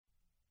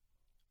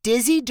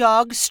Dizzy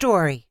Dog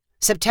Story,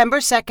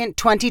 September 2nd,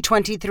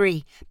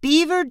 2023,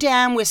 Beaver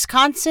Dam,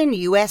 Wisconsin,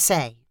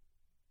 USA.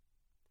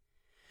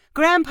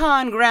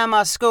 Grandpa and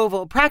Grandma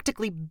Scoville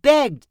practically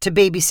begged to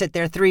babysit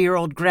their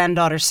 3-year-old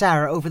granddaughter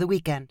Sarah over the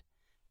weekend.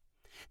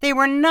 They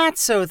were not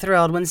so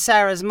thrilled when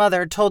Sarah's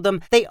mother told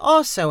them they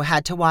also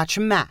had to watch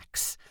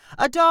Max,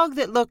 a dog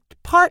that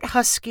looked part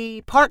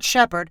husky, part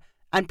shepherd,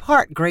 and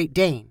part Great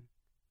Dane.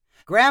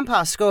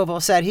 Grandpa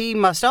Scoville said he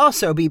must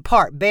also be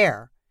part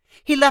bear.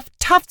 He left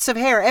tufts of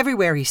hair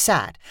everywhere he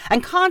sat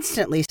and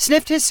constantly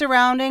sniffed his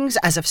surroundings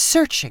as if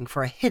searching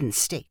for a hidden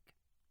steak.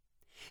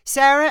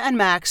 Sarah and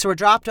Max were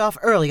dropped off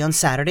early on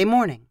Saturday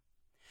morning.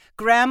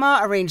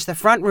 Grandma arranged the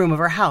front room of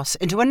her house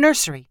into a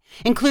nursery,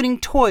 including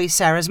toys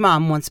Sarah's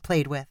mom once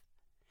played with.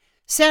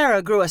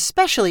 Sarah grew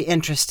especially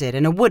interested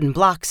in a wooden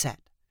block set.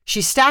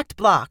 She stacked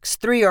blocks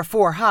 3 or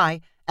 4 high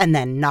and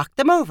then knocked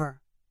them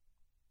over.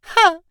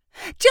 "Ha!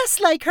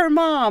 Just like her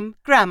mom,"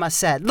 Grandma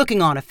said,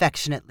 looking on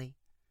affectionately.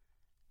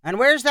 "And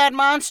where's that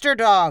monster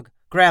dog?"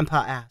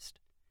 Grandpa asked.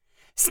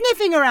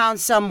 "Sniffing around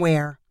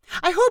somewhere.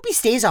 I hope he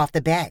stays off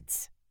the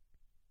beds."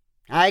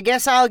 "I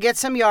guess I'll get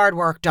some yard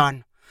work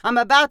done. I'm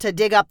about to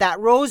dig up that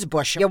rose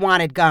bush you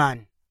wanted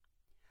gone."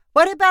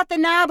 "What about the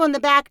knob on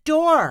the back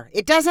door?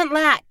 It doesn't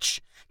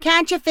latch.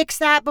 Can't you fix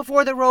that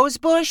before the rose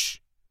bush?"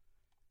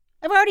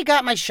 "I've already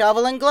got my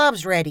shovel and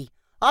gloves ready.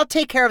 I'll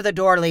take care of the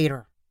door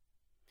later."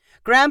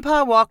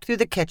 Grandpa walked through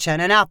the kitchen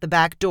and out the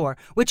back door,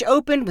 which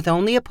opened with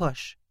only a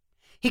push.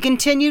 He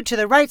continued to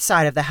the right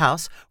side of the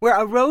house, where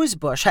a rose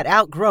bush had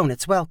outgrown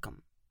its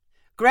welcome.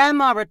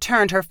 Grandma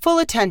returned her full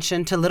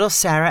attention to little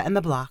Sarah and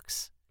the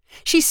blocks.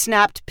 She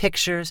snapped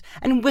pictures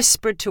and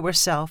whispered to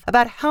herself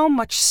about how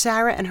much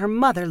Sarah and her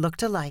mother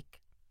looked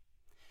alike.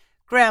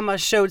 Grandma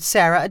showed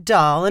Sarah a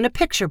doll and a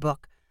picture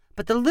book,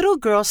 but the little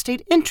girl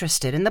stayed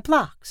interested in the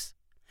blocks.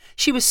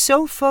 She was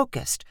so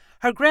focused,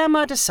 her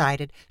grandma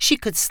decided she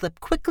could slip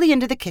quickly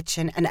into the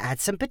kitchen and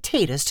add some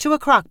potatoes to a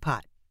crock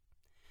pot.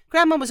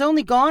 Grandma was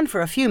only gone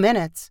for a few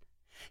minutes.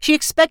 She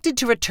expected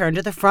to return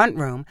to the front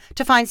room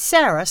to find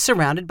Sarah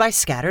surrounded by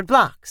scattered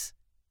blocks.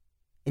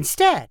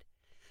 Instead,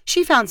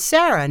 she found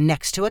Sarah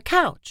next to a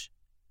couch.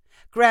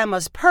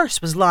 Grandma's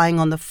purse was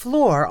lying on the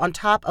floor on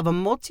top of a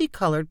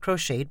multicolored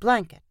crocheted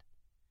blanket.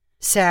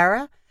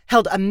 Sarah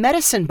held a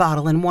medicine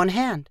bottle in one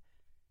hand.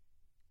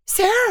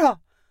 "Sarah,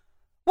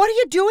 what are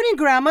you doing in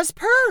Grandma's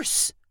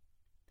purse?"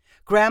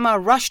 Grandma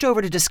rushed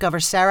over to discover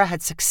Sarah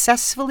had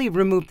successfully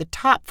removed the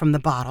top from the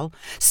bottle,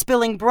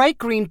 spilling bright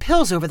green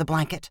pills over the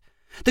blanket.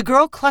 The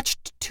girl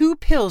clutched 2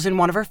 pills in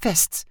one of her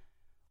fists.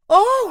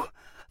 "Oh,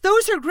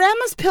 those are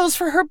Grandma's pills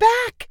for her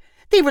back.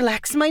 They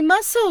relax my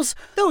muscles.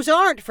 Those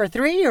aren't for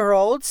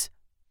 3-year-olds.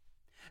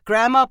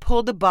 Grandma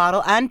pulled the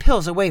bottle and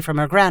pills away from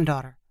her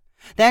granddaughter.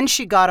 Then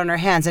she got on her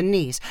hands and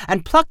knees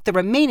and plucked the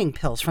remaining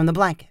pills from the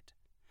blanket.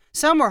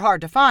 Some were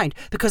hard to find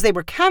because they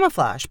were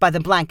camouflaged by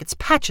the blanket's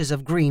patches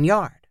of green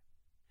yard.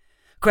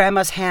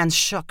 Grandma's hands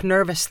shook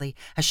nervously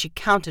as she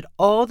counted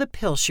all the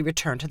pills she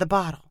returned to the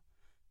bottle.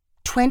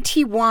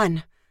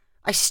 21.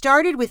 I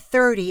started with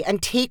 30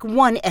 and take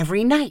 1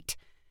 every night.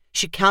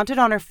 She counted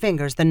on her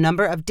fingers the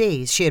number of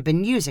days she had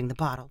been using the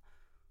bottle.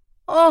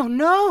 "Oh,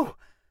 no!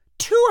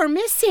 2 are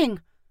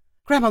missing!"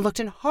 Grandma looked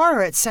in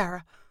horror at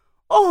Sarah.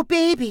 "Oh,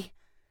 baby,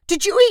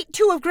 did you eat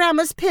 2 of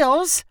Grandma's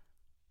pills?"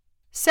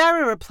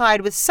 Sarah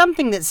replied with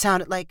something that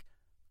sounded like,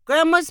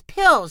 "Grandma's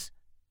pills,"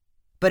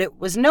 but it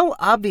was no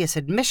obvious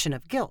admission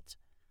of guilt.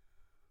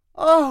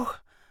 "Oh,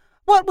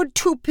 what would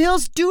 2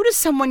 pills do to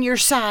someone your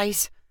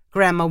size?"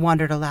 Grandma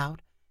wondered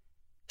aloud.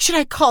 "Should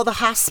I call the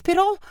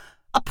hospital?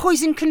 A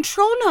poison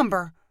control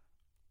number?"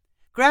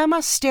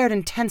 Grandma stared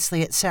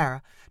intensely at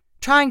Sarah,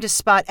 trying to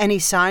spot any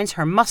signs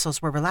her muscles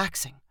were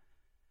relaxing.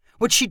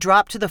 Would she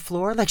drop to the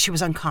floor like she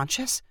was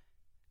unconscious?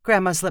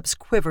 Grandma's lips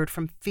quivered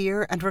from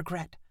fear and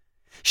regret.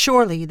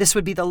 Surely this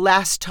would be the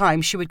last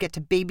time she would get to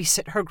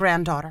babysit her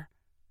granddaughter.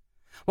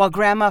 While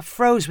Grandma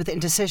froze with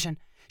indecision,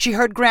 she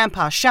heard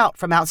Grandpa shout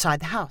from outside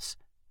the house.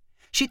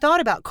 She thought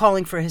about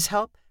calling for his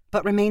help,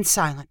 but remained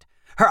silent,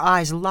 her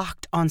eyes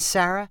locked on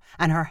Sarah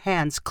and her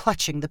hands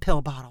clutching the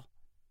pill bottle.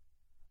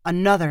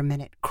 Another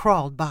minute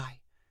crawled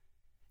by.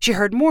 She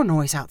heard more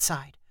noise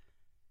outside.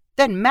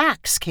 Then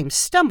Max came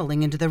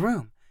stumbling into the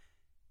room.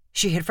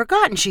 She had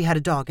forgotten she had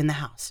a dog in the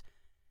house.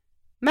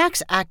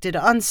 Max acted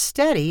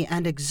unsteady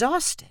and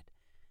exhausted.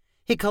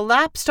 He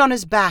collapsed on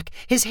his back,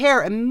 his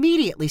hair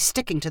immediately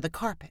sticking to the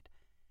carpet.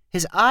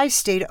 His eyes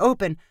stayed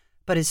open,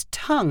 but his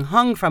tongue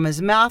hung from his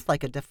mouth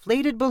like a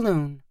deflated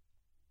balloon.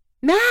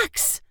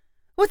 "Max,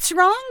 what's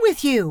wrong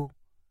with you?"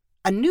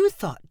 A new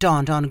thought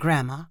dawned on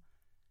Grandma.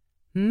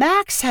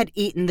 Max had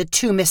eaten the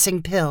 2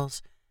 missing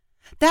pills.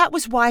 That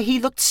was why he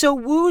looked so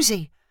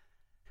woozy.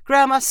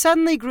 Grandma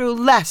suddenly grew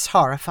less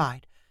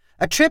horrified.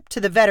 A trip to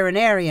the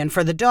veterinarian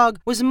for the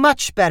dog was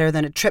much better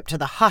than a trip to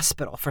the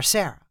hospital for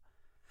Sarah.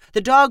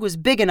 The dog was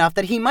big enough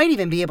that he might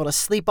even be able to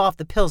sleep off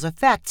the pill's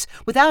effects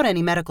without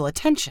any medical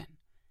attention.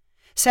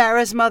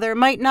 Sarah's mother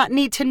might not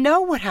need to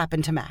know what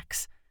happened to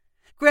Max.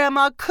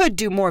 Grandma could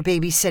do more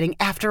babysitting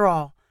after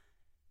all.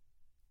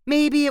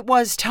 Maybe it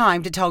was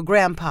time to tell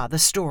Grandpa the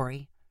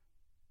story.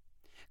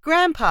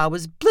 Grandpa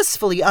was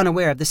blissfully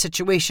unaware of the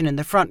situation in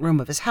the front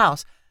room of his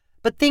house,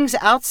 but things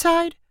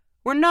outside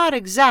were not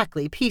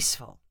exactly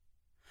peaceful.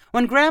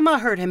 When Grandma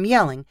heard him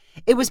yelling,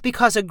 it was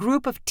because a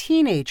group of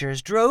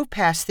teenagers drove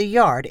past the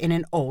yard in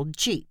an old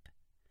Jeep.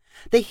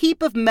 The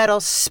heap of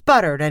metal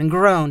sputtered and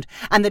groaned,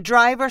 and the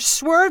driver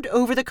swerved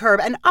over the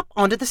curb and up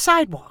onto the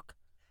sidewalk.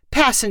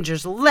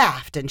 Passengers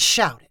laughed and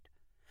shouted.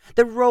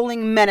 The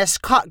rolling menace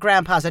caught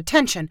Grandpa's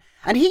attention,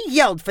 and he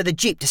yelled for the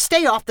Jeep to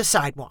stay off the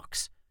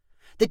sidewalks.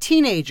 The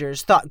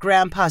teenagers thought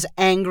Grandpa's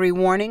angry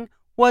warning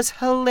was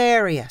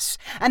hilarious,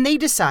 and they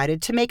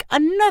decided to make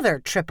another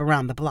trip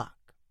around the block.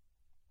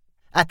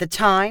 At the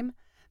time,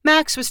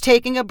 Max was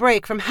taking a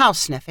break from house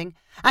sniffing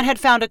and had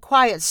found a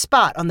quiet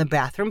spot on the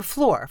bathroom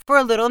floor for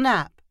a little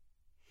nap.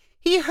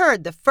 He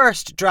heard the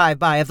first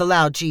drive-by of the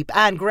loud Jeep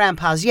and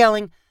Grandpa's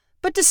yelling,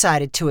 but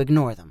decided to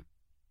ignore them.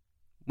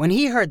 When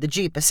he heard the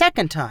Jeep a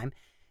second time,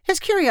 his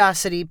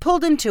curiosity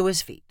pulled him to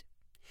his feet.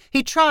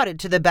 He trotted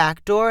to the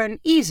back door and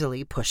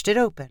easily pushed it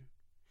open.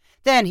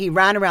 Then he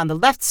ran around the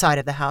left side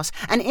of the house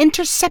and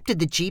intercepted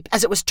the Jeep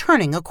as it was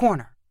turning a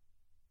corner.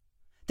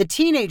 The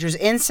teenagers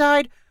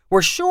inside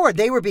were sure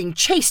they were being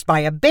chased by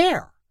a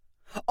bear.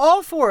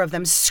 All four of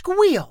them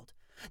squealed.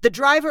 The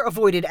driver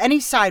avoided any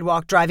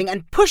sidewalk driving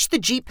and pushed the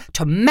Jeep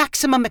to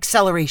maximum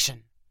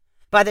acceleration.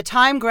 By the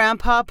time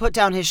Grandpa put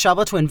down his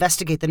shovel to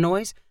investigate the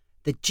noise,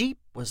 the Jeep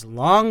was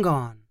long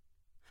gone.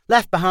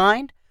 Left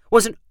behind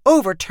was an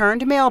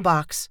overturned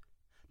mailbox.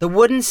 The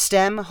wooden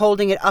stem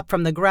holding it up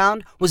from the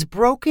ground was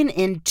broken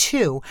in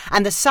two,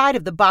 and the side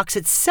of the box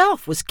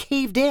itself was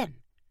caved in.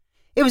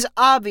 It was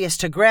obvious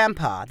to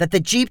Grandpa that the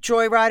Jeep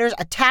joyriders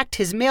attacked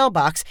his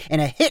mailbox in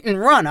a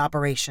hit-and-run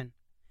operation.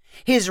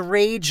 His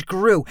rage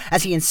grew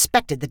as he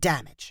inspected the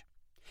damage.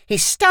 He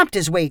stomped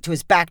his way to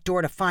his back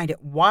door to find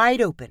it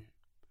wide open.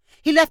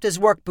 He left his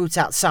work boots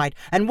outside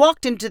and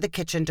walked into the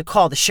kitchen to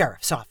call the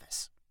sheriff's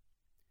office.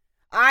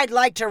 "I'd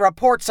like to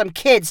report some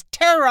kids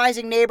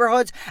terrorizing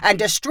neighborhoods and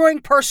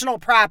destroying personal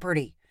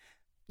property.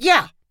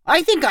 Yeah,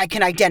 I think I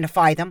can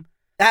identify them.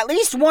 At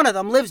least one of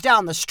them lives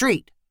down the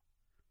street."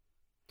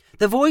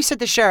 The voice at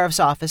the sheriff's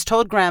office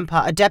told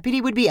Grandpa a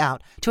deputy would be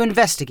out to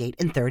investigate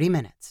in 30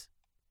 minutes.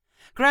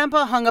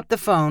 Grandpa hung up the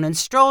phone and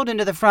strolled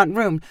into the front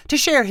room to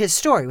share his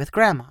story with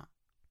Grandma.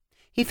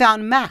 He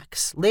found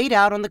Max laid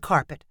out on the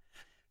carpet,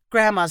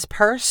 Grandma's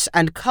purse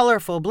and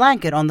colorful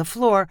blanket on the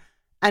floor,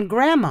 and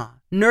Grandma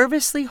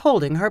nervously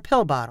holding her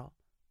pill bottle.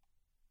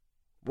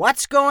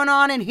 "What's going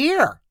on in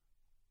here?"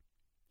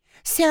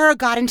 "Sarah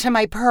got into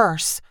my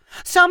purse.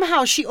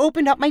 Somehow she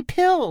opened up my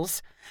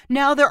pills.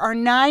 Now there are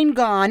 9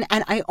 gone,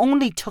 and I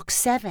only took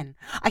 7.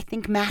 I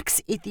think Max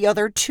ate the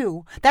other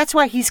 2. That's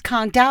why he's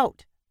conked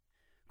out."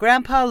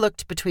 Grandpa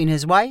looked between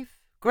his wife,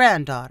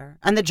 granddaughter,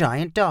 and the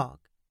giant dog.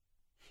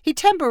 He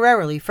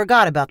temporarily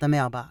forgot about the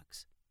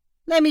mailbox.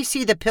 "Let me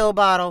see the pill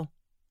bottle."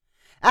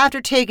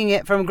 After taking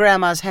it from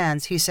Grandma's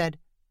hands, he said,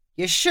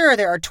 "You sure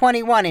there are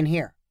 21 in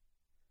here?"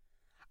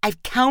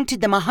 "I've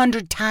counted them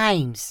 100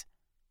 times.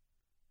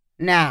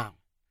 "Now,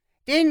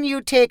 didn't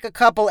you take a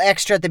couple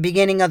extra at the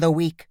beginning of the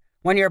week,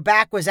 when your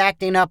back was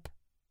acting up?"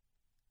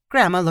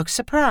 Grandma looked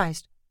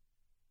surprised.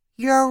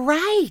 "You're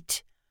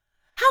right.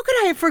 How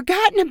could I have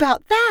forgotten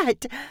about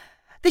that?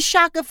 The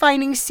shock of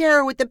finding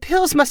Sarah with the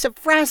pills must have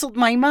frazzled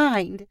my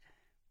mind."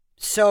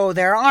 "So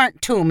there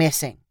aren't 2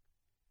 missing?"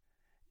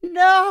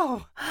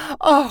 "No.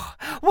 Oh,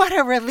 what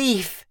a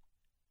relief."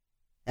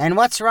 "And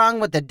what's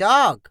wrong with the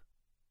dog?"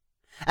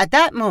 At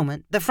that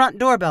moment, the front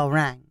doorbell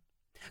rang.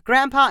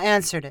 Grandpa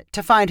answered it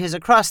to find his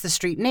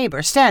across-the-street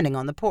neighbor standing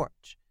on the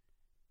porch.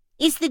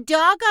 "Is the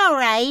dog all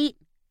right?"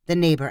 the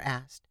neighbor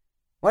asked.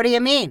 "What do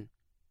you mean?"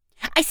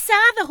 "I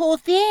saw the whole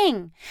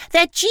thing.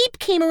 That Jeep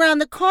came around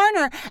the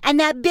corner, and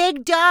that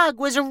big dog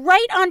was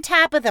right on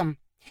top of them.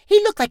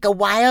 He looked like a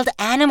wild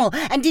animal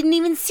and didn't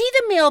even see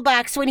the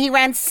mailbox when he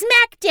ran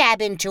smack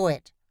dab into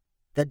it."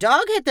 "The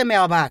dog hit the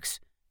mailbox,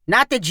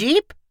 not the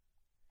Jeep?"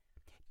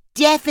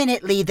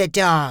 "Definitely the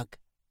dog."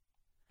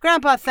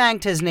 Grandpa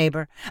thanked his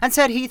neighbor and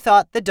said he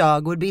thought the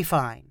dog would be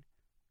fine.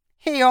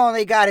 "He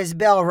only got his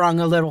bell rung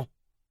a little."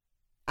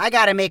 "I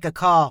gotta make a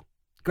call,"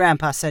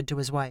 Grandpa said to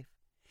his wife.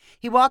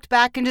 He walked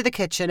back into the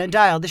kitchen and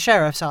dialed the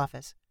sheriff's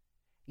office.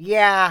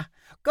 "Yeah,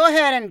 go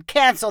ahead and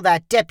cancel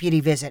that deputy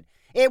visit.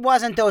 It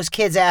wasn't those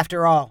kids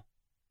after all."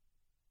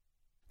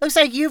 "Looks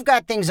like you've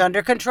got things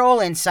under control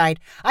inside.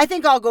 I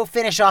think I'll go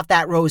finish off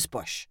that rose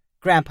bush,"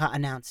 Grandpa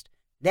announced.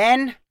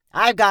 "Then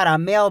I've got a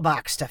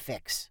mailbox to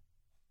fix."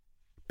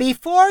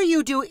 "Before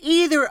you do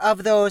either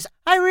of those,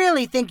 I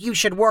really think you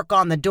should work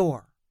on the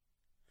door."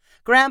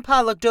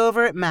 Grandpa looked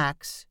over at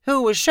Max,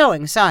 who was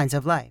showing signs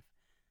of life.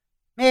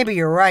 "Maybe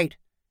you're right.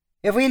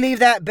 If we leave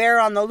that bear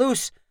on the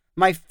loose,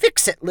 my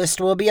fix-it list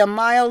will be a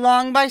mile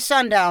long by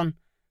sundown.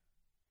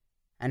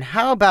 And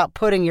how about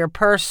putting your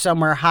purse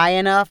somewhere high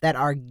enough that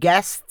our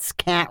guests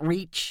can't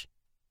reach?"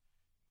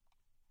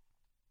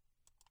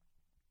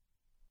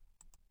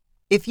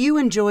 If you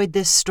enjoyed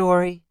this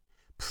story,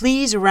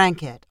 please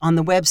rank it on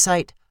the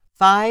website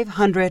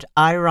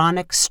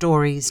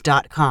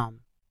 500ironicstories.com.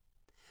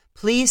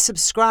 Please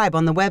subscribe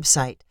on the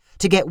website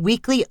to get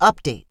weekly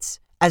updates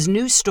as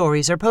new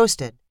stories are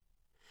posted.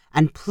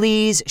 And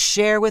please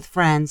share with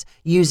friends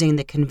using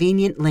the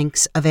convenient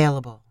links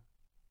available.